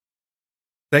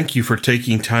Thank you for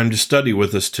taking time to study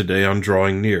with us today on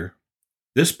Drawing Near.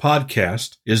 This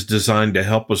podcast is designed to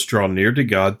help us draw near to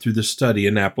God through the study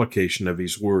and application of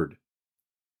His Word.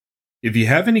 If you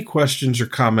have any questions or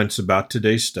comments about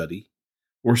today's study,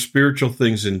 or spiritual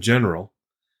things in general,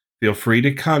 feel free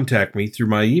to contact me through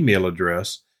my email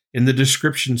address in the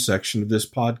description section of this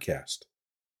podcast.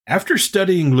 After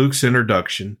studying Luke's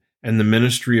introduction and the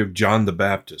ministry of John the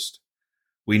Baptist,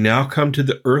 we now come to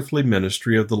the earthly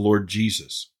ministry of the Lord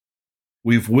Jesus.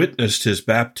 We've witnessed His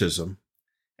baptism,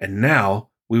 and now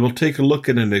we will take a look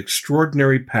at an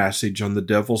extraordinary passage on the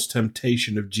devil's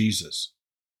temptation of Jesus.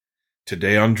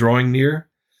 Today on Drawing Near,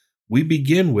 we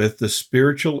begin with the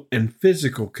spiritual and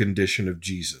physical condition of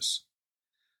Jesus.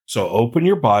 So open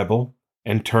your Bible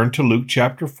and turn to Luke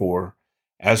chapter 4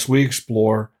 as we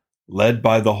explore Led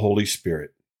by the Holy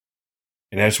Spirit.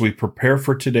 And as we prepare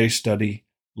for today's study,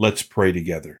 let's pray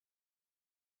together.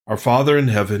 Our Father in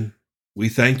heaven, we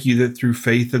thank you that through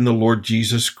faith in the Lord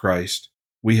Jesus Christ,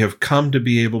 we have come to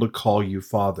be able to call you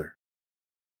Father.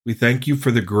 We thank you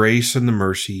for the grace and the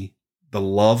mercy, the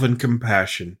love and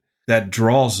compassion that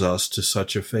draws us to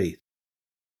such a faith.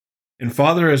 And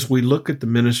Father, as we look at the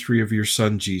ministry of your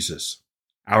Son Jesus,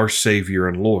 our Savior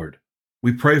and Lord,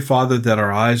 we pray, Father, that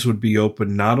our eyes would be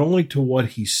open not only to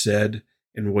what he said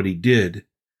and what he did,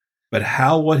 but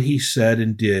how what he said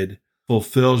and did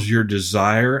fulfills your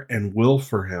desire and will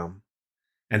for him,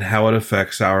 and how it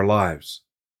affects our lives.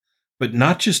 But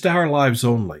not just our lives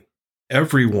only,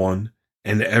 everyone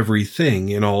and everything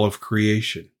in all of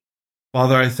creation.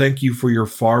 Father, I thank you for your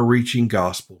far-reaching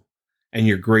gospel and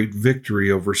your great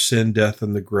victory over sin, death,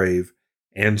 and the grave,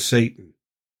 and Satan.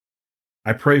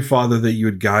 I pray, Father, that you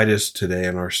would guide us today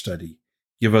in our study.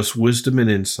 Give us wisdom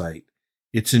and insight.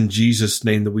 It's in Jesus'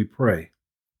 name that we pray.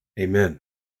 Amen.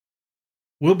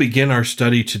 We'll begin our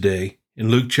study today in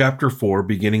Luke chapter 4,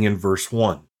 beginning in verse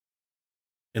 1.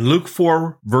 In Luke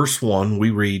 4, verse 1, we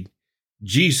read,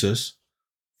 Jesus,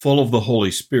 full of the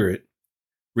Holy Spirit,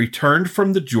 returned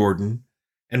from the Jordan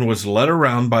and was led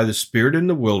around by the Spirit in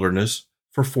the wilderness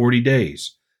for 40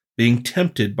 days, being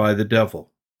tempted by the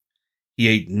devil. He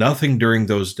ate nothing during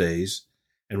those days,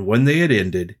 and when they had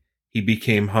ended, he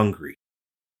became hungry.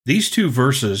 These two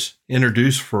verses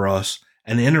introduce for us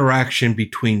an interaction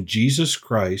between Jesus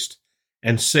Christ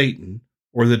and Satan,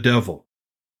 or the devil.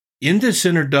 In this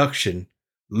introduction,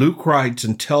 Luke writes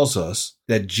and tells us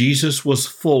that Jesus was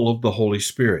full of the Holy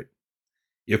Spirit.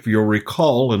 If you'll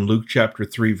recall, in Luke chapter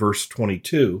 3, verse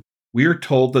 22, we are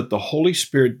told that the Holy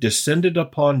Spirit descended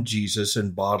upon Jesus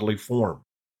in bodily form.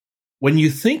 When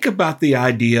you think about the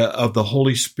idea of the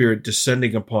Holy Spirit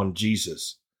descending upon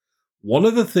Jesus, one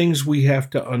of the things we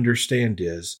have to understand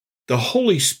is the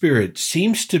Holy Spirit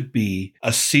seems to be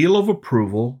a seal of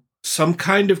approval, some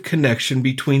kind of connection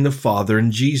between the Father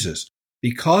and Jesus.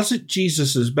 Because at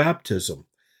Jesus' baptism,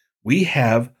 we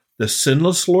have the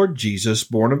sinless Lord Jesus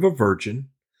born of a virgin.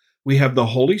 We have the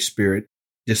Holy Spirit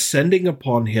descending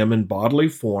upon him in bodily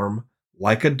form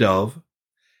like a dove,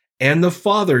 and the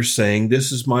Father saying,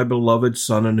 "This is my beloved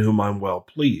Son in whom I'm well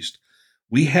pleased."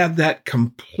 We have that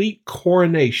complete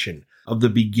coronation of the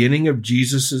beginning of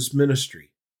Jesus' ministry.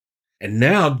 And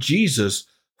now Jesus,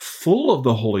 full of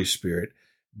the Holy Spirit,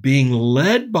 being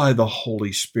led by the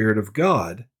Holy Spirit of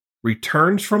God,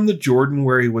 returns from the Jordan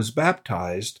where he was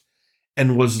baptized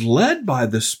and was led by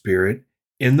the Spirit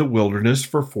in the wilderness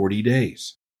for 40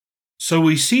 days. So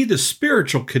we see the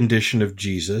spiritual condition of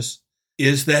Jesus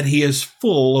is that he is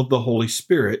full of the Holy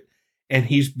Spirit and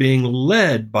he's being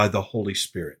led by the Holy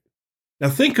Spirit. Now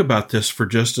think about this for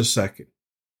just a second.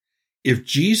 If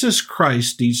Jesus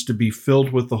Christ needs to be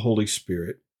filled with the Holy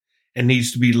Spirit and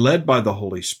needs to be led by the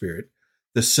Holy Spirit,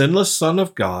 the sinless Son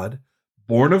of God,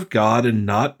 born of God and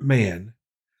not man,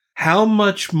 how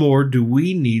much more do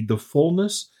we need the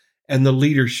fullness and the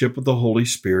leadership of the Holy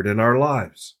Spirit in our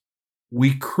lives?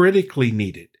 We critically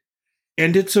need it,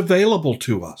 and it's available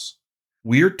to us.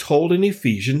 We are told in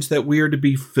Ephesians that we are to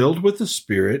be filled with the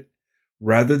Spirit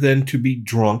rather than to be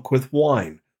drunk with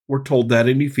wine. We're told that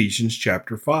in Ephesians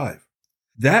chapter 5.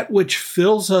 That which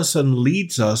fills us and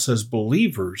leads us as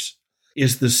believers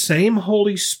is the same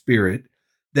Holy Spirit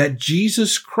that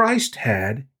Jesus Christ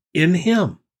had in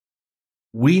him.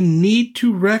 We need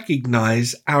to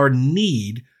recognize our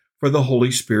need for the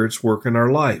Holy Spirit's work in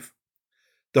our life.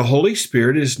 The Holy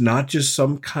Spirit is not just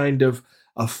some kind of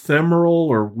ephemeral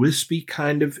or wispy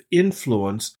kind of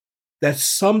influence that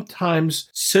sometimes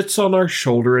sits on our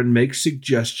shoulder and makes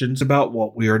suggestions about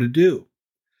what we are to do.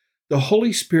 The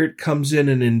Holy Spirit comes in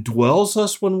and indwells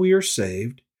us when we are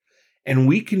saved, and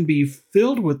we can be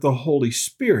filled with the Holy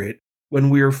Spirit when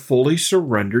we are fully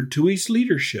surrendered to his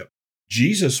leadership.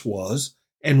 Jesus was,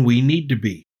 and we need to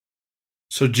be.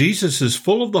 So Jesus is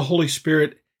full of the Holy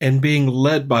Spirit and being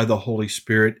led by the Holy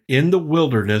Spirit in the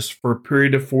wilderness for a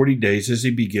period of 40 days as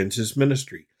he begins his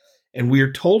ministry. And we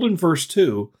are told in verse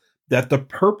 2 that the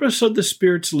purpose of the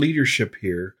Spirit's leadership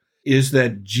here is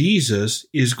that Jesus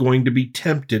is going to be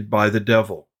tempted by the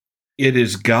devil. It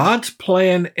is God's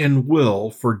plan and will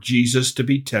for Jesus to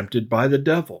be tempted by the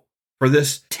devil, for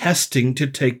this testing to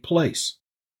take place.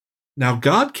 Now,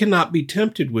 God cannot be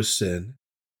tempted with sin,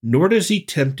 nor does he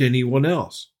tempt anyone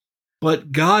else.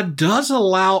 But God does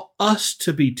allow us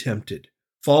to be tempted,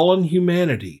 fallen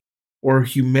humanity, or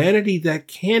humanity that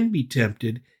can be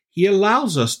tempted. He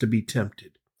allows us to be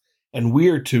tempted. And we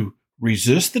are to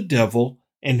resist the devil,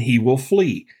 and he will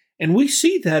flee. And we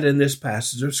see that in this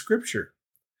passage of Scripture.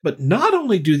 But not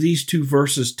only do these two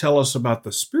verses tell us about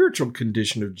the spiritual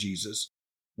condition of Jesus,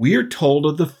 we are told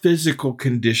of the physical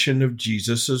condition of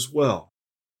Jesus as well.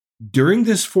 During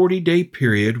this 40-day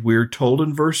period, we are told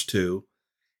in verse 2,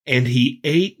 and he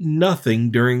ate nothing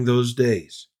during those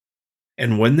days.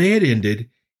 And when they had ended,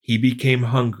 he became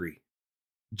hungry.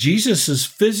 Jesus'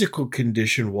 physical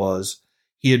condition was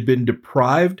he had been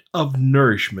deprived of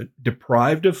nourishment,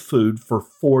 deprived of food for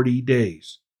 40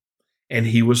 days, and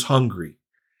he was hungry.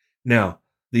 Now,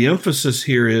 the emphasis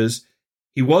here is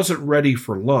he wasn't ready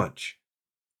for lunch.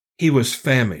 He was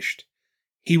famished.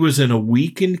 He was in a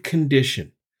weakened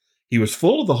condition. He was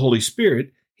full of the Holy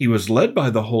Spirit. He was led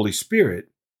by the Holy Spirit.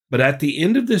 But at the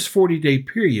end of this 40-day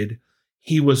period,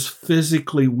 he was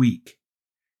physically weak.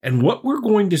 And what we're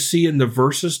going to see in the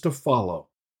verses to follow,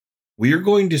 we are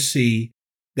going to see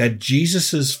that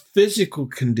Jesus' physical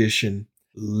condition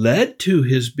led to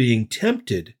his being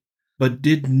tempted, but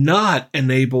did not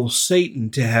enable Satan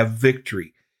to have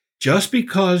victory. Just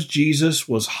because Jesus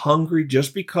was hungry,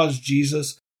 just because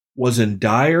Jesus was in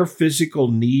dire physical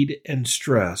need and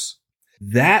stress,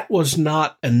 that was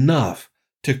not enough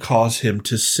to cause him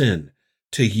to sin,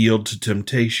 to yield to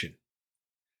temptation.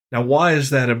 Now, why is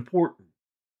that important?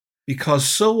 Because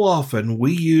so often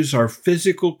we use our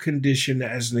physical condition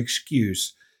as an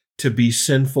excuse to be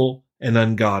sinful and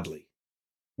ungodly.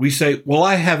 We say, well,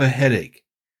 I have a headache,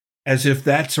 as if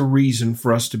that's a reason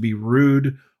for us to be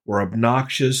rude or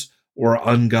obnoxious or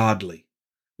ungodly.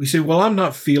 We say, well, I'm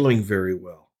not feeling very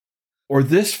well. Or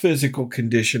this physical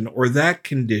condition or that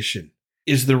condition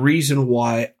is the reason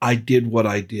why I did what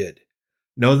I did.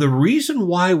 No, the reason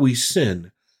why we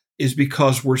sin is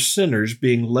because we're sinners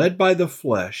being led by the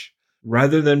flesh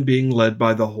rather than being led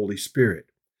by the Holy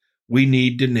Spirit. We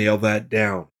need to nail that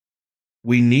down.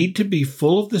 We need to be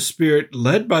full of the Spirit,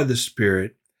 led by the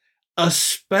Spirit,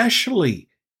 especially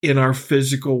in our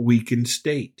physical weakened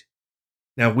state.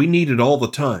 Now, we need it all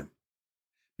the time,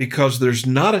 because there's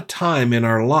not a time in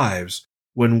our lives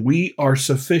when we are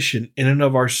sufficient in and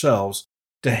of ourselves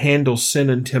to handle sin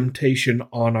and temptation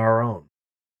on our own.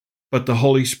 But the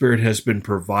Holy Spirit has been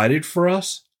provided for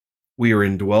us. We are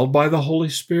indwelled by the Holy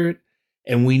Spirit,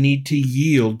 and we need to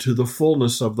yield to the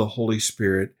fullness of the Holy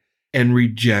Spirit and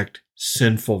reject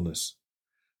sinfulness.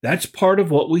 That's part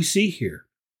of what we see here.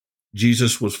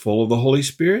 Jesus was full of the Holy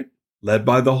Spirit, led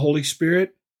by the Holy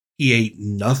Spirit. He ate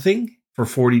nothing for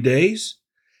 40 days,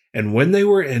 and when they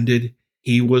were ended,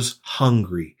 he was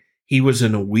hungry. He was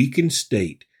in a weakened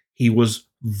state. He was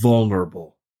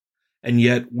vulnerable. And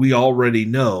yet we already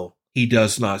know he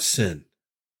does not sin.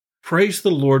 Praise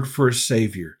the Lord for a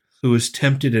Savior who is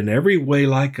tempted in every way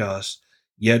like us,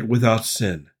 yet without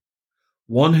sin.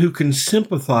 One who can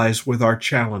sympathize with our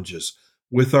challenges,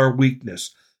 with our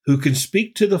weakness, who can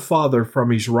speak to the Father from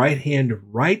his right hand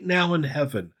right now in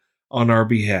heaven on our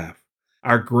behalf.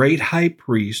 Our great high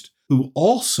priest, who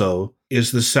also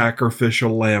is the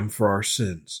sacrificial lamb for our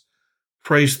sins.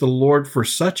 Praise the Lord for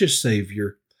such a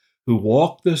Savior who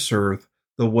walked this earth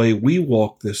the way we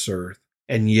walk this earth,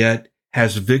 and yet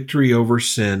has victory over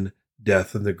sin,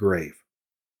 death, and the grave.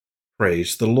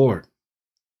 Praise the Lord.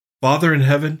 Father in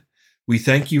heaven, we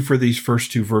thank you for these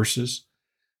first two verses.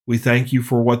 We thank you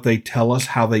for what they tell us,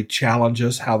 how they challenge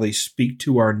us, how they speak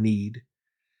to our need.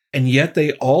 And yet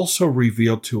they also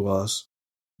reveal to us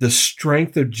the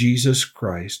strength of Jesus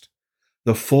Christ,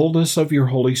 the fullness of your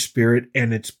Holy Spirit,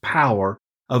 and its power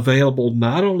available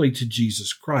not only to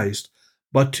Jesus Christ,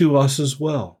 but to us as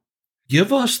well.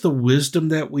 Give us the wisdom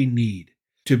that we need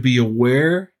to be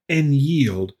aware and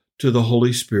yield to the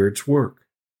Holy Spirit's work.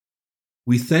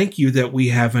 We thank you that we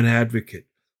have an advocate.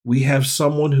 We have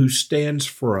someone who stands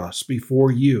for us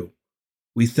before you.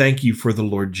 We thank you for the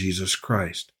Lord Jesus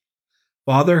Christ.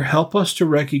 Father, help us to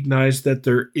recognize that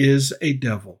there is a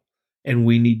devil, and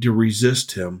we need to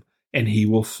resist him, and he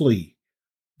will flee.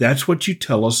 That's what you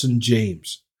tell us in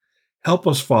James. Help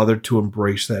us, Father, to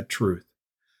embrace that truth.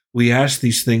 We ask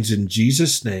these things in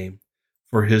Jesus' name,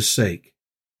 for his sake.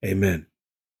 Amen.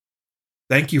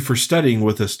 Thank you for studying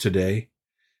with us today.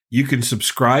 You can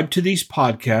subscribe to these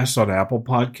podcasts on Apple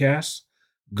Podcasts,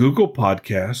 Google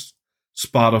Podcasts,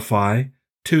 Spotify,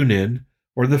 TuneIn,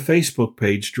 or the Facebook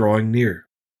page Drawing Near.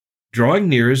 Drawing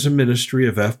Near is a ministry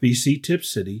of FBC Tipp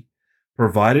City,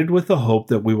 provided with the hope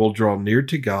that we will draw near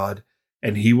to God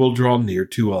and he will draw near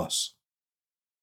to us.